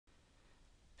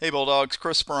Hey Bulldogs,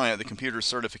 Chris Bryant, the Computer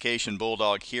Certification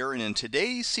Bulldog here, and in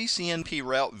today's CCNP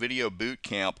Route Video Boot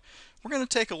Camp, we're going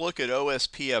to take a look at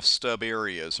OSPF stub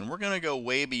areas, and we're going to go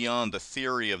way beyond the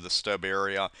theory of the stub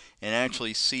area and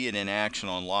actually see it in action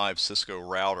on live Cisco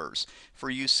routers. For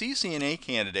you CCNA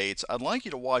candidates, I'd like you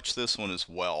to watch this one as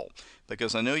well,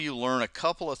 because I know you learn a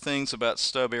couple of things about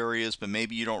stub areas, but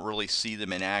maybe you don't really see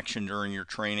them in action during your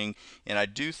training, and I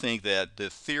do think that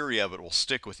the theory of it will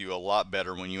stick with you a lot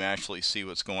better when you actually see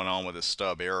what's going on with a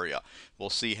stub area. We'll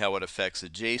see how it affects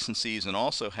adjacencies and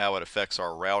also how it affects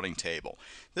our routing table.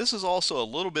 This is also a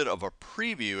little bit of a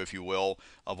preview, if you will,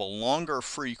 of a longer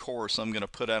free course I'm going to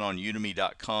put out on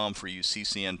udemy.com for you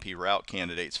CCNP route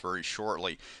candidates very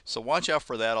shortly. So watch out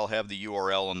for that. I'll have the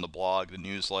URL on the blog, the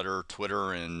newsletter,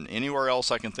 Twitter, and anywhere else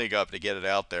I can think of to get it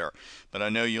out there. But I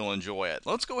know you'll enjoy it.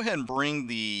 Let's go ahead and bring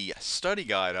the study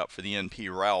guide up for the NP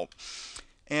route.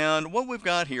 And what we've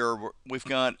got here, we've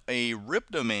got a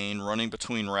RIP domain running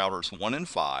between routers 1 and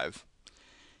 5,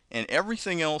 and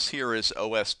everything else here is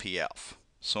OSPF.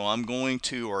 So I'm going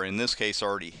to, or in this case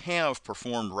already have,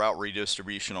 performed route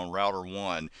redistribution on router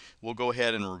 1. We'll go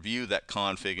ahead and review that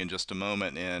config in just a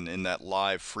moment, and in that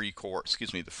live free course,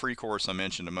 the free course I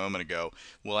mentioned a moment ago,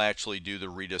 we'll actually do the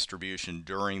redistribution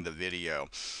during the video.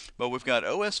 But we've got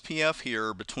OSPF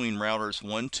here between routers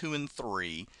 1, 2, and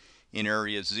 3 in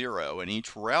area 0, and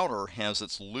each router has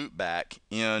its loopback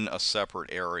in a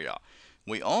separate area.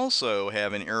 We also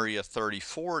have an area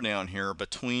 34 down here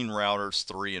between routers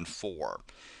 3 and 4.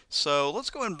 So let's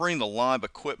go ahead and bring the live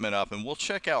equipment up, and we'll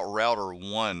check out router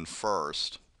 1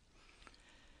 first.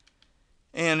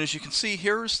 And as you can see,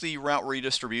 here's the route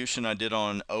redistribution I did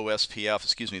on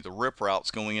OSPF, the RIP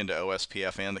routes going into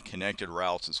OSPF and the connected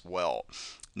routes as well.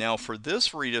 Now for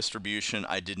this redistribution,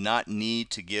 I did not need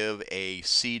to give a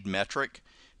seed metric,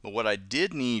 but what I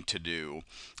did need to do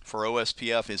for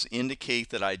OSPF is indicate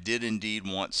that I did indeed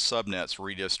want subnets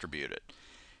redistributed.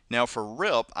 Now for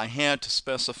RIP, I had to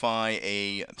specify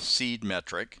a seed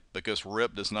metric because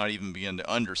RIP does not even begin to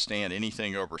understand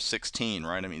anything over 16,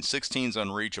 right? I mean, 16 is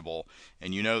unreachable,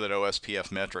 and you know that OSPF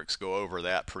metrics go over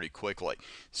that pretty quickly.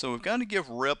 So we've got to give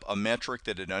RIP a metric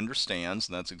that it understands,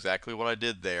 and that's exactly what I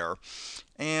did there.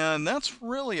 And that's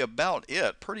really about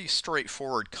it. Pretty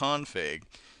straightforward config.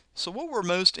 So what we're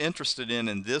most interested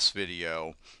in this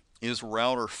video is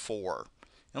router 4.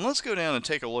 And let's go down and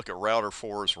take a look at router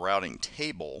 4's routing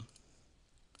table.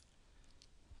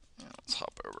 And let's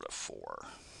hop over to 4.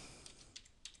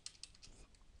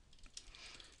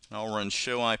 And I'll run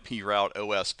show IP route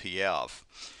OSPF.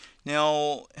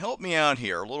 Now help me out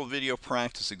here, a little video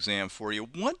practice exam for you.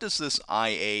 What does this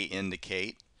IA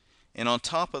indicate? And on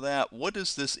top of that, what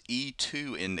does this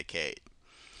E2 indicate?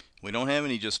 We don't have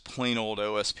any just plain old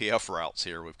OSPF routes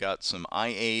here. We've got some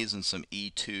IAs and some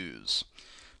E2s.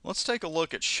 Let's take a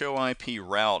look at show IP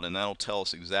route, and that'll tell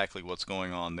us exactly what's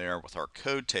going on there with our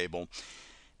code table.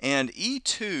 And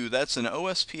E2, that's an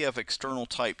OSPF external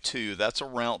type 2. That's a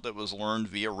route that was learned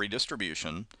via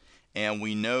redistribution, and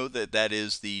we know that that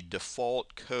is the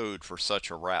default code for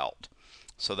such a route.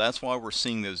 So that's why we're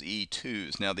seeing those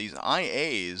E2s. Now these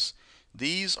IAs,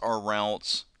 these are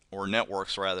routes, or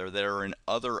networks rather, that are in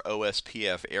other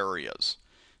OSPF areas.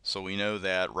 So we know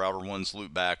that router 1's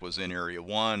loopback was in area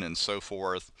 1 and so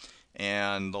forth,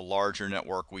 and the larger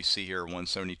network we see here,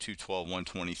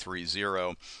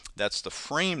 172.12.123.0, that's the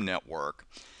frame network,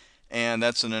 and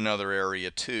that's in another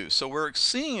area too. So we're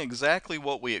seeing exactly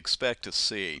what we expect to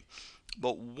see.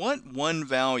 But what one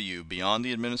value beyond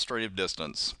the administrative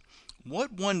distance,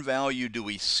 what one value do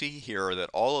we see here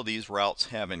that all of these routes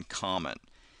have in common?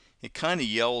 It kind of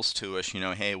yells to us,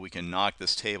 hey, we can knock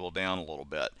this table down a little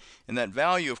bit. And that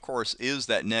value, of course, is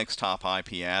that next hop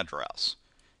IP address.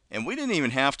 And we didn't even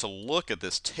have to look at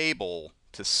this table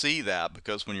to see that,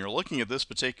 because when you're looking at this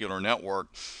particular network,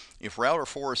 if router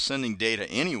 4 is sending data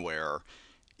anywhere,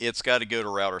 it's got to go to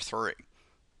router 3.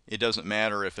 It doesn't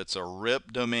matter if it's a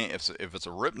RIP domain, if it's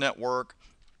a RIP network,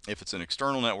 if it's an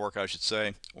external network, I should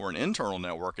say, or an internal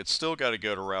network, it's still got to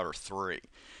go to router 3.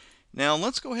 Now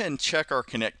let's go ahead and check our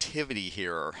connectivity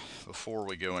here before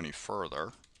we go any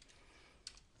further.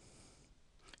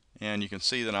 And you can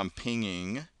see that I'm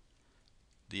pinging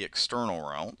the external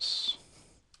routes.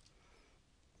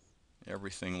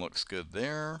 Everything looks good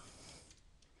there.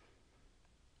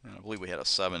 And I believe we had a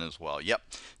 7 as well. Yep.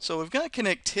 So we've got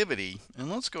connectivity,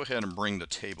 and let's go ahead and bring the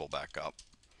table back up.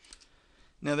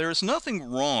 Now there is nothing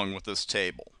wrong with this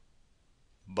table,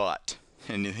 but,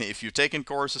 and if you've taken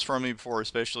courses from me before,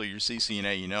 especially your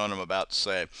CCNA, you know what I'm about to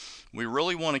say. We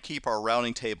really want to keep our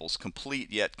routing tables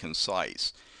complete yet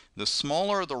concise. The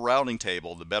smaller the routing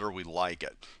table, the better we like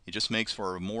it. It just makes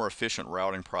for a more efficient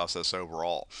routing process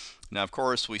overall. Now, of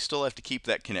course, we still have to keep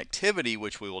that connectivity,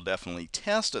 which we will definitely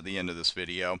test at the end of this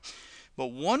video. But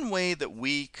one way that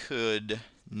we could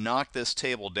knock this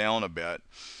table down a bit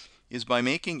is by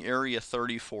making area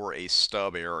 34 a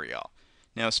stub area.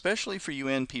 Now, especially for you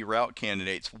NP route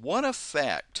candidates, what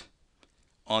effect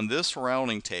on this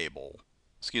routing table,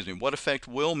 what effect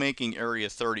will making area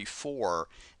 34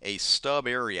 a stub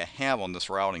area have on this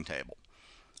routing table?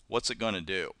 What's it going to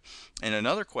do? And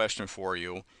another question for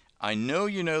you, I know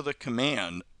you know the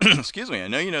command, I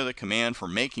know you know the command for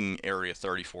making area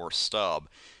 34 stub,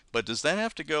 but does that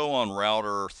have to go on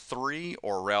router 3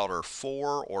 or router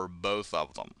 4 or both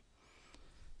of them?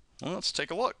 Well, let's take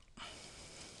a look.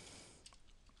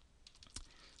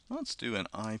 Let's do an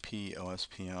IP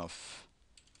OSPF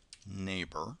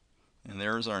neighbor, and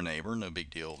there's our neighbor, no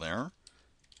big deal there.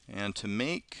 And to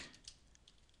make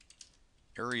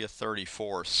area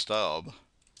 34 stub,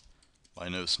 by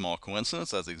no small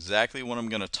coincidence, that's exactly what I'm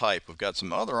going to type. We've got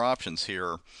some other options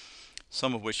here,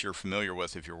 some of which you're familiar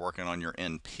with if you're working on your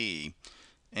NP.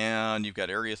 And you've got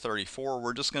area 34.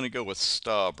 We're just going to go with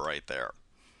stub right there.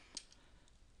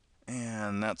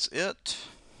 And that's it.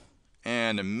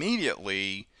 And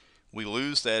immediately we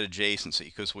lose that adjacency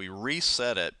because we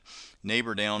reset it,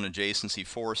 neighbor down, adjacency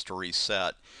forced to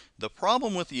reset. The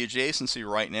problem with the adjacency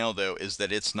right now, though, is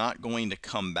that it's not going to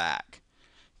come back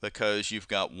because you've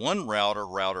got one router,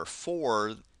 router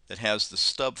 4, that has the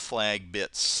stub flag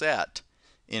bit set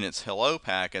in its hello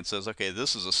packet and says, okay,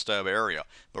 this is a stub area,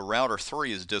 but router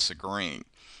 3 is disagreeing.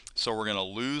 So we're going to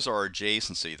lose our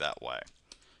adjacency that way.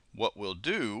 What we'll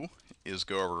do is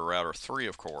go over to router 3,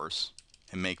 of course,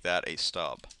 and make that a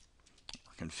stub.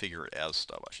 Or configure it as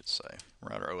stub, I should say.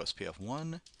 Router OSPF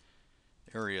 1,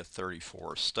 area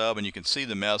 34 stub, and you can see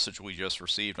the message we just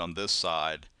received on this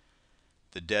side.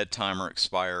 The dead timer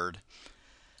expired.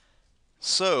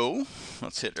 So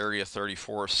let's hit area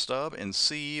 34 stub and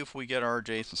see if we get our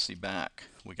adjacency back.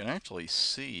 We can actually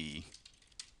see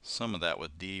some of that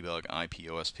with debug IP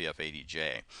OSPF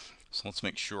 80J. So let's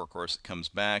make sure, of course, it comes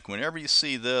back. Whenever you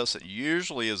see this, it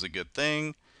usually is a good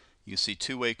thing. You see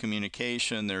two-way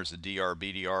communication. There's a DR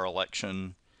BDR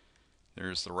election.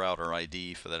 There's the router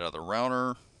ID for that other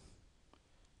router.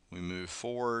 We move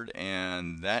forward,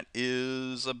 and that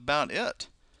is about it.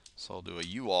 So I'll do a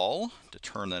UAll to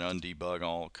turn that undebug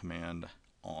all command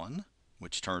on,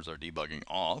 which turns our debugging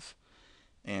off.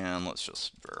 And let's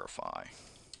just verify.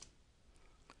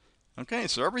 Okay,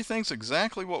 so everything's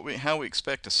exactly how we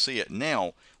expect to see it.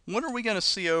 Now, what are we going to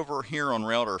see over here on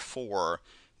router 4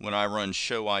 when I run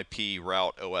show IP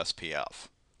route OSPF?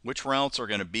 Which routes are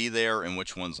going to be there and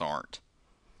which ones aren't?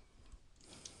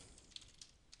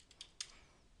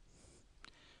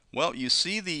 Well, you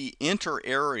see the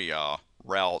inter-area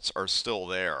routes are still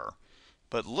there.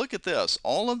 But look at this.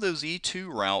 All of those E2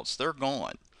 routes, they're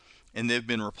gone. And they've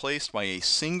been replaced by a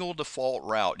single default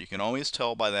route. You can always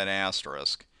tell by that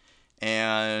asterisk.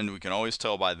 And we can always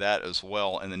tell by that as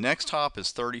well. And the next hop is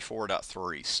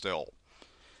 34.3 still.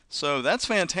 So that's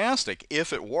fantastic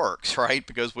if it works, right?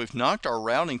 Because we've knocked our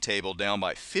routing table down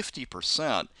by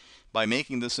 50% by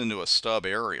making this into a stub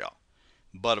area.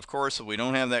 But of course, if we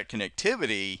don't have that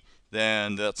connectivity,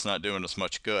 then that's not doing us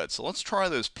much good. So let's try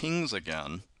those pings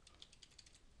again.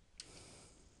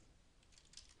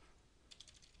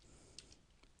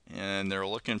 And they're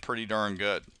looking pretty darn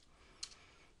good.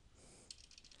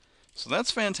 So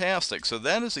that's fantastic. So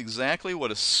that is exactly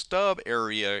what a stub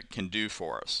area can do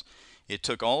for us. It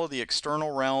took all of the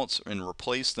external routes and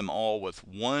replaced them all with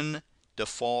one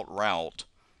default route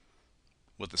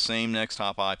with the same next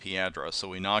hop IP address. So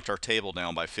we knocked our table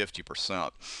down by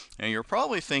 50%. Now you're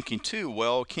probably thinking too,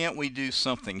 well, can't we do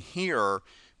something here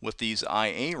with these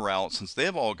IA routes since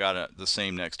they've all got the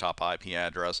same next hop IP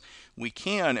address? We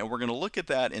can, and we're going to look at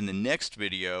that in the next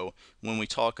video when we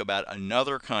talk about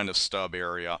another kind of stub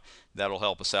area that'll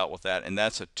help us out with that, and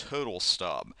that's a total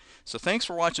stub. So thanks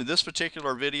for watching this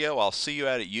particular video. I'll see you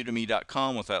at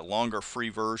udemy.com with that longer free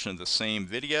version of the same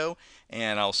video,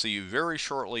 and I'll see you very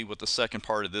shortly with the second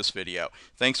part of this video.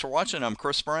 Thanks for watching. I'm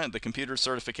Bryant, the Computer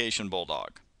Certification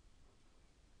Bulldog.